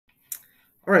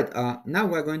All right, now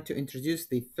we're going to introduce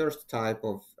the first type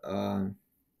of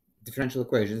differential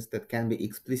equations that can be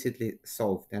explicitly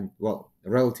solved and, well,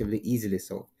 relatively easily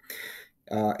solved.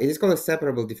 It is called a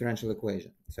separable differential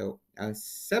equation. So a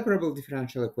separable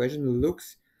differential equation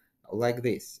looks like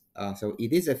this. So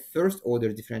it is a first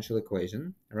order differential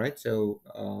equation, right? So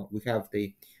we have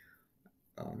the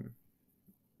um,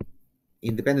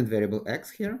 independent variable x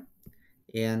here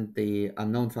and the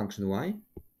unknown function y,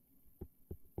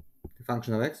 the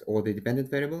function of x, or the dependent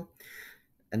variable.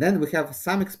 And then we have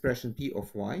some expression p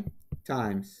of y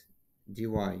times dy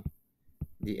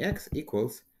dx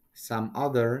equals some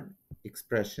other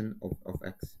expression of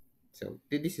x. So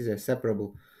this is a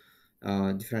separable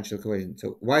differential equation.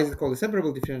 So why is it called a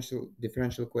separable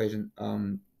differential equation?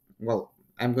 Well,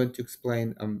 I'm going to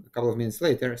explain a couple of minutes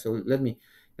later. So let me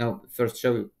now first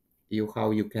show you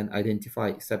how you can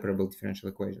identify separable differential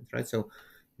equations, right? So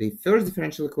the first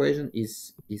differential equation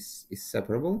is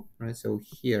separable, right? So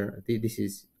here this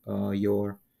is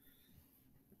your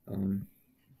um,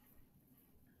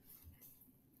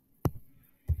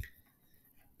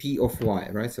 p of y,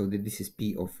 right? So this is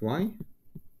p of y,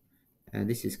 and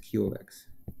this is q of x,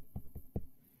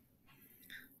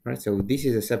 right? So this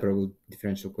is a separable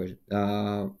differential equation.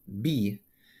 B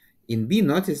in B,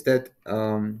 notice that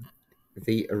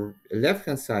the left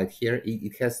hand side here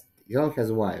it only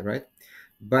has y, right?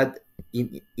 But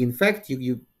in fact,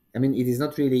 you I mean it is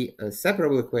not really a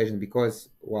separable equation because,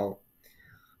 well,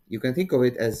 you can think of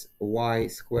it as y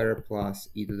squared plus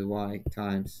e to the y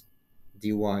times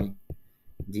dy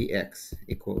dx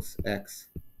equals x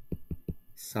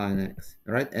sine x,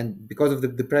 right? And because of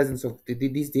the presence of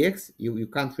this dx, you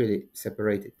can't really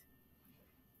separate it,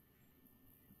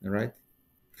 all right?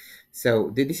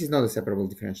 So this is not a separable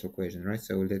differential equation, right?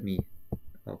 So let me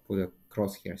put a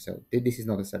cross here. So this is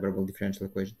not a separable differential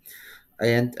equation.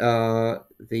 And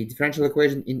the differential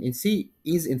equation in C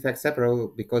is in fact separable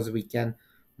because we can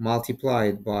multiply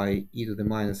it by e to the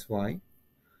minus y.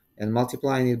 And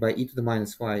multiplying it by e to the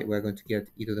minus y, we're going to get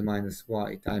e to the minus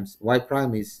y times y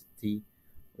prime is dy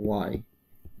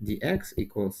dx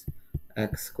equals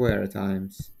x squared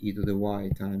times e to the y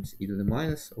times e to the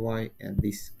minus y, and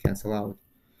this cancel out.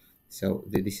 So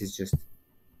this is just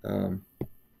um,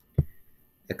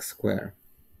 x squared.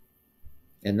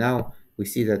 And now we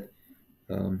see that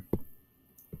um,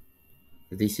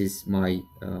 this is my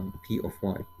p of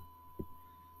y,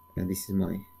 and this is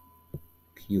my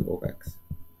q of x.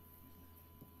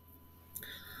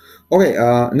 Okay,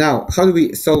 now how do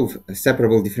we solve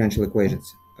separable differential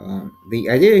equations? The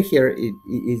idea here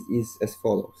is as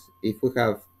follows. If we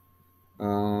have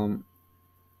um,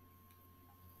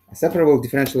 a separable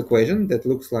differential equation that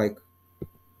looks like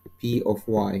p of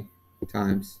y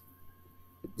times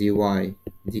dy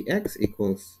dx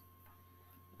equals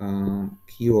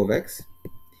q of x,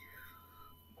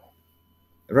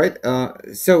 right?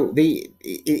 So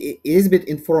it is a bit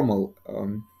informal.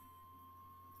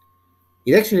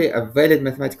 It's actually a valid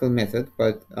mathematical method,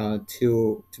 but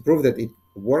to prove that it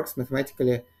works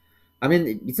mathematically, I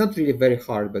mean, it's not really very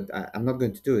hard, but I'm not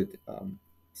going to do it.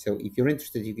 So if you're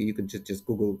interested, you can just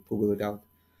Google it out.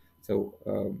 So,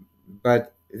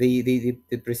 but the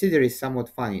procedure is somewhat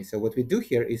funny. So what we do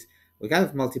here is we kind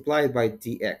of multiply it by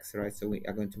dx, right? So we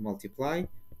are going to multiply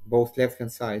both left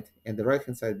hand side and the right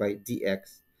hand side by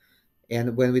dx.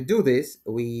 And when we do this,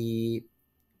 we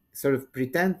sort of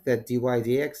pretend that dy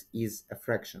dx is a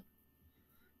fraction.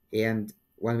 And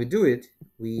when we do it,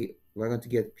 we're going to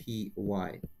get py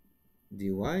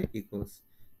dy equals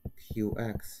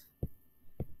qx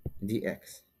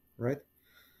dx, right?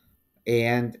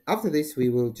 And after this, we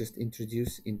will just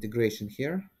introduce integration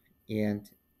here. And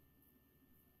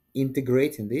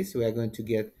integrating this, we are going to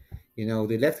get,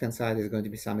 the left-hand side is going to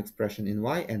be some expression in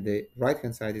y, and the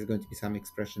right-hand side is going to be some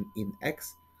expression in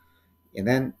x. And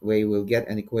then we will get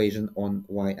an equation on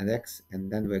y and x,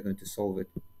 and then we're going to solve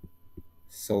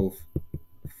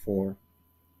for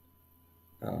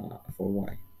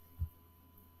y,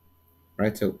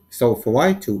 right? So solve for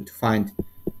y to find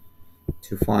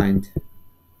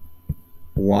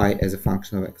y as a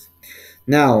function of x.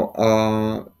 Now,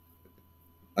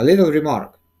 a little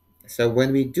remark. So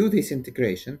when we do this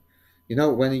integration,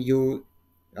 um,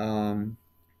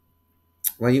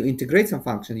 when you integrate some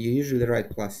function, you usually write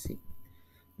plus c.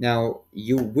 Now,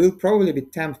 you will probably be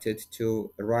tempted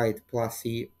to write plus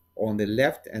c on the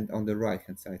left and on the right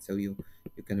hand side. So you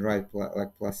can write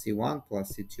like plus c1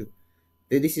 plus c2.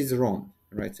 This is wrong,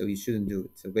 right? So you shouldn't do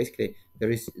it. So basically,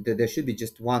 there should be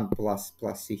just one plus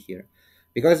c here,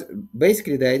 because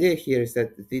basically the idea here is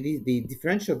that the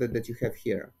differential that you have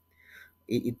here,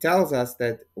 it tells us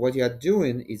that what you are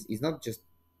doing is not just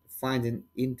finding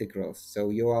integrals. So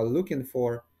you are looking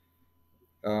for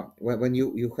when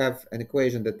you have an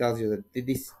equation that tells you that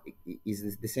this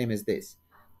is the same as this,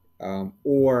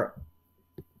 or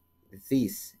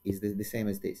this is the same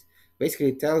as this. Basically,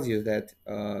 it tells you that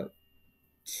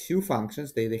two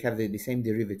functions, they have the same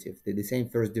derivative, the same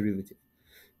first derivative.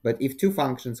 But if two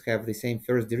functions have the same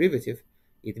first derivative,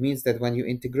 it means that when you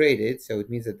integrate it, so it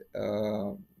means that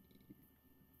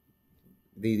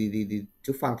the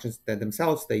two functions that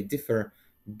themselves, they differ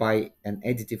by an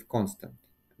additive constant,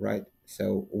 right?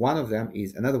 So one of them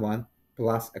is another one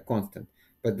plus a constant,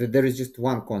 but there is just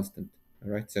one constant,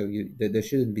 right? So there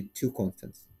shouldn't be two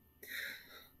constants.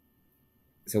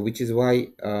 So which is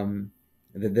why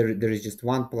there is just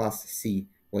one plus c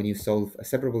when you solve a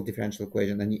separable differential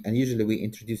equation, and usually we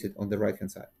introduce it on the right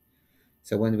hand side.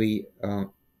 So when we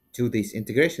do this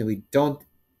integration, we don't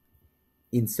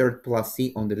insert plus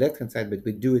c on the left hand side, but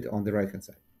we do it on the right hand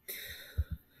side.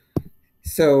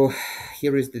 So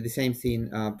here is the same thing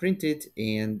printed,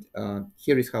 and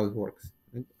here is how it works.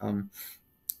 Right?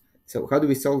 So how do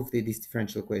we solve this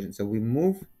differential equation? So we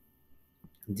move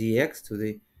dx to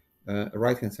the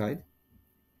right hand side.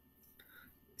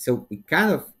 So we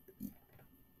kind of,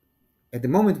 at the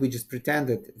moment, we just pretend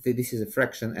that this is a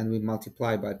fraction and we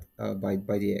multiply by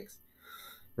dx,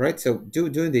 right? So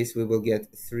doing this, we will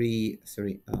get 3y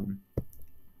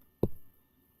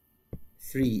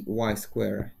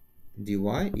squared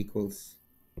dy equals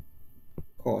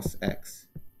cos x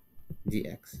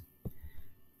dx.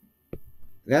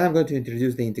 Then I'm going to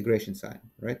introduce the integration sign,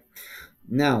 right?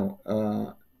 Now,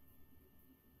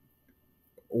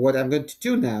 what I'm going to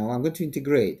do now, I'm going to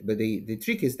integrate, but the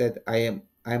trick is that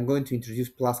I'm going to introduce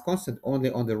plus constant only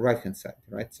on the right hand side,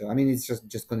 right? So I mean, it's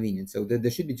just convenient. So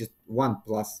there should be just one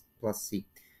plus c.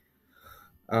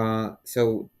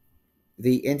 So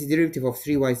the antiderivative of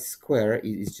 3y squared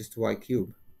is just y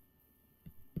cubed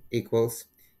equals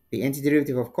the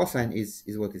antiderivative of cosine is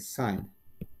what is sine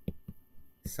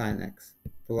x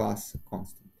plus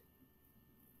constant.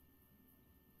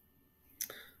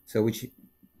 So which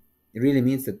really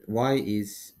means that y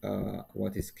is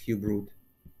what is cube root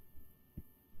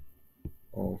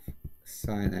of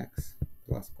sine x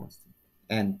plus constant,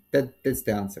 and that's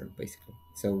the answer basically.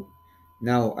 So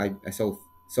now I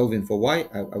solving for y,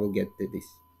 I will get this.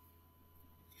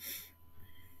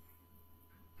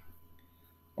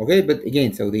 Okay, but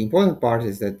again, so the important part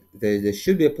is that there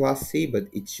should be a plus c, but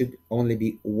it should only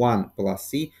be one plus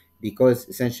c, because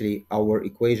essentially our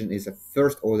equation is a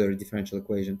first order differential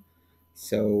equation.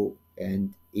 So,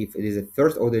 and if it is a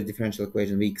first order differential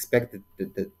equation, we expect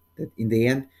that in the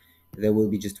end there will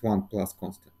be just one plus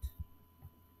constant.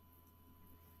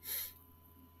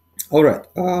 All right,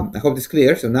 I hope this is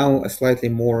clear. So now a slightly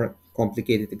more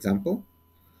complicated example.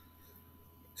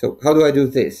 So how do I do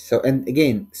this? So, and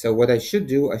again, so what I should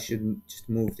do, I should just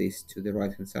move this to the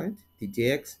right hand side, the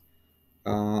dx.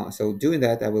 So doing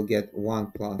that, I will get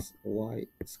 1 plus y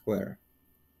squared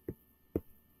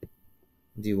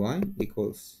dy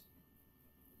equals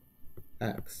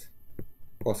x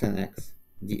cosine x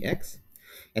dx.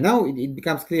 And now it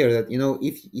becomes clear that, you know,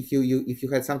 if you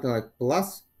had something like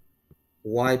plus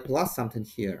y plus something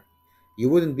here, you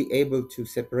wouldn't be able to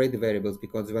separate the variables,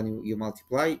 because when you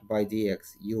multiply by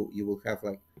dx, you will have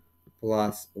like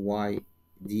plus y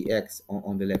dx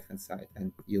on the left hand side,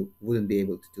 and you wouldn't be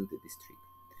able to do this trick,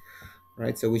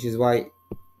 right? So which is why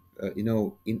you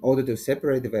know, in order to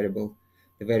separate the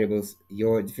variables,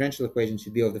 your differential equation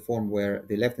should be of the form where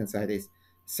the left hand side is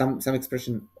some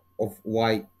expression of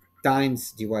y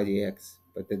times dy dx,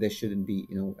 but that there shouldn't be,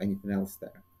 you know, anything else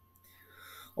there.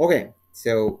 Okay,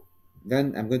 so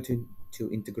then I'm going to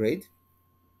integrate.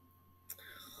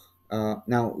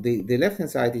 Now the left hand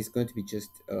side is going to be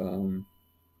just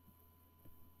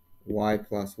y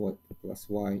plus what plus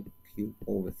y cubed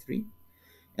over 3.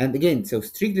 And again, so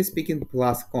strictly speaking,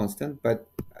 plus constant, but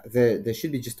there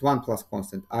should be just one plus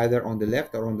constant, either on the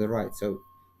left or on the right. So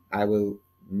I will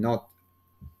not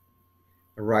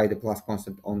write the plus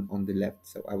constant on the left.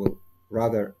 So I will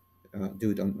rather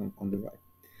do it on the right.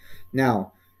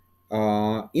 Now,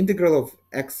 integral of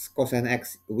x cosine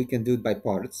x, we can do it by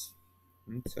parts.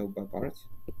 So by parts.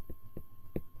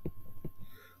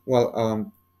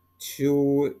 Well,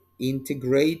 to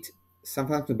integrate some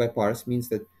function by parts means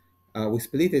that we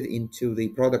split it into the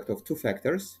product of two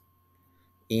factors,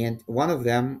 and one of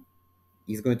them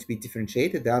is going to be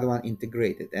differentiated, the other one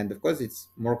integrated. And of course, it's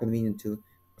more convenient to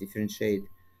differentiate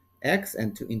x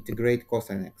and to integrate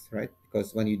cosine x, right?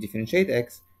 Because when you differentiate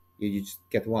x, you just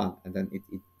get one, and then it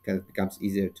kind of becomes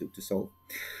easier to solve.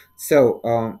 So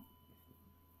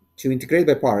to integrate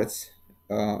by parts,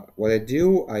 what I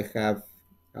do, I have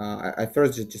I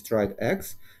first just write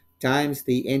x times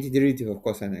the antiderivative of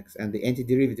cosine x, and the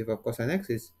antiderivative of cosine x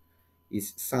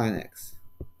is sine x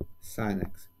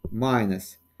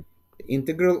minus the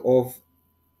integral of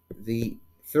the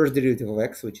first derivative of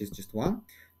x, which is just 1,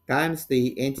 times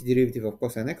the antiderivative of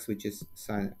cosine x, which is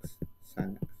sine x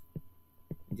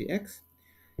dx,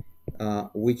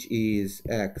 which is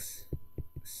x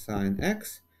sine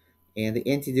x, and the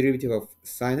antiderivative of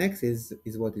sine x is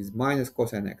what is minus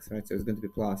cosine x, right? So it's going to be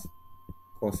plus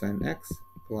cosine x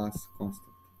plus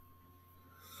constant.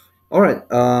 All right,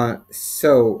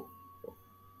 so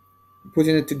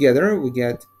putting it together, we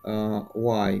get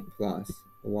y plus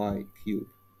y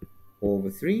cubed over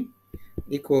 3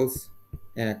 equals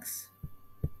x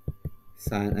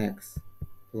sine x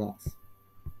plus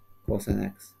cosine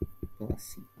x plus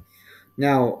c.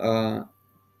 Now,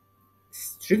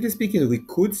 strictly speaking, we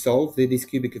could solve this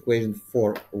cubic equation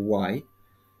for y,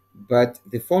 but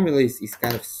the formula is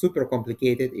kind of super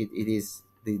complicated. It is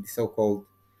the so-called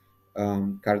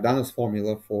Cardano's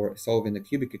formula for solving the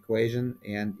cubic equation,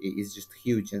 and it is just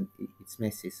huge and it's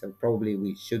messy. So probably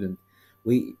we shouldn't.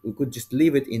 We could just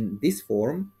leave it in this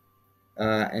form,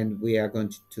 and we are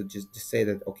going to just say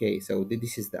that okay. So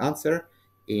this is the answer,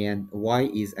 and y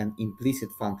is an implicit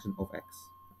function of x.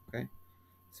 Okay,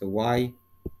 so y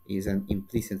is an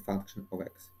implicit function of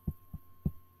x.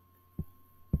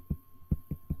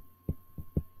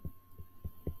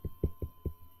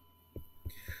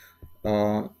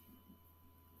 Uh,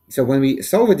 so when we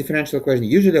solve a differential equation,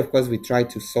 usually, of course, we try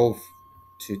to solve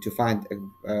to find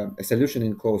a solution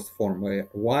in closed form where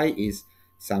y is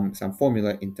some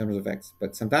formula in terms of x.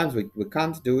 But sometimes we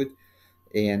can't do it,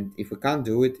 and if we can't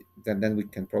do it, then we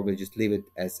can probably just leave it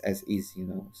as is, you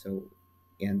know. So,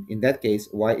 and in that case,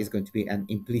 y is going to be an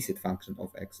implicit function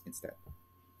of x instead.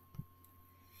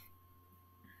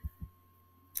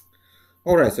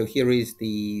 All right, so here is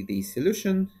the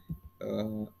solution,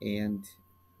 and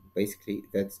basically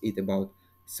that's it about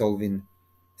solving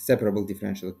separable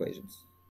differential equations.